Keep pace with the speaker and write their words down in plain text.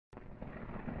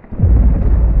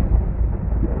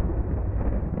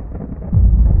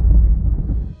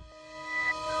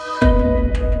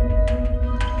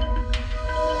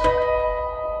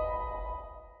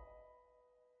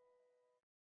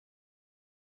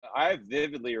I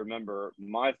vividly remember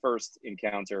my first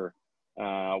encounter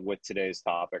with today's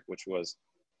topic, which was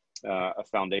a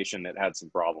foundation that had some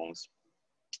problems.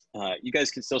 You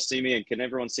guys can still see me, and can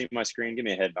everyone see my screen? Give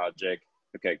me a head nod, Jake.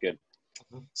 Okay, good.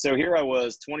 So here I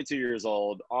was, 22 years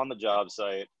old, on the job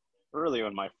site, early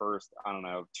in my first, I don't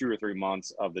know, 2 or 3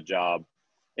 months of the job.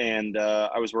 And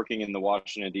I was working in the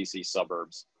Washington, D.C.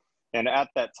 suburbs. And at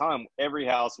that time, every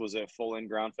house was a full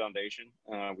in-ground foundation.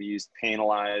 We used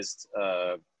panelized,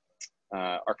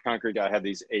 our concrete guy had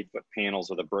these 8-foot panels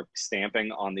with a brick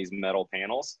stamping on these metal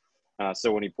panels.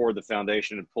 So when he poured the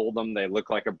foundation and pulled them, they looked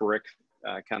like a brick,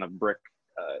 kind of brick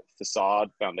facade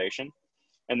foundation.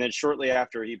 And then shortly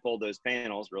after he pulled those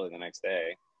panels, really the next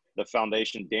day, the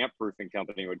foundation damp proofing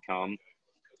company would come,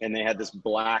 and they had this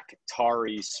black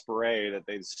tarry spray that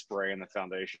they'd spray in the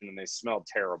foundation, and they smelled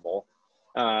terrible.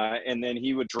 And then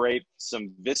he would drape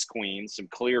some visqueen, some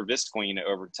clear visqueen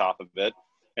over top of it,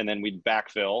 and then we'd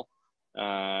backfill.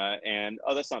 And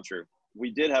oh, that's not true.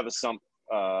 We did have a sump,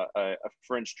 a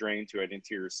French drain to an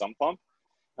interior sump pump,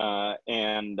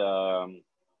 and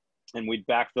we'd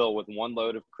backfill with 1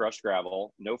 load of crushed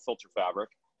gravel, no filter fabric,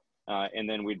 and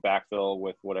then we'd backfill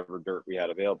with whatever dirt we had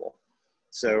available.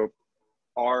 So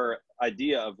our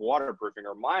idea of waterproofing,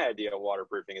 or my idea of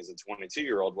waterproofing as a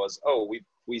 22-year-old was, oh,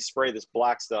 we spray this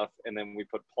black stuff and then we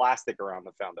put plastic around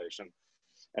the foundation.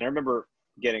 And I remember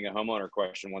getting a homeowner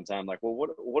question one time, like, well,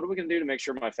 what are we going to do to make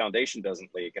sure my foundation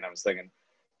doesn't leak? And I was thinking,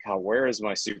 God, where is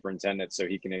my superintendent so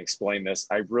he can explain this?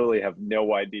 I really have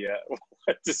no idea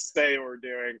what to say we're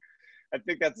doing. I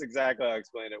think that's exactly how I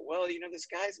explained it. Well, you know, this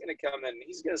guy's going to come in and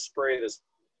he's going to spray this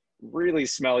really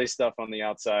smelly stuff on the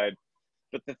outside.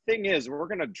 But the thing is, we're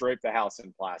going to drape the house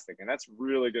in plastic, and that's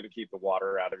really going to keep the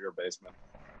water out of your basement.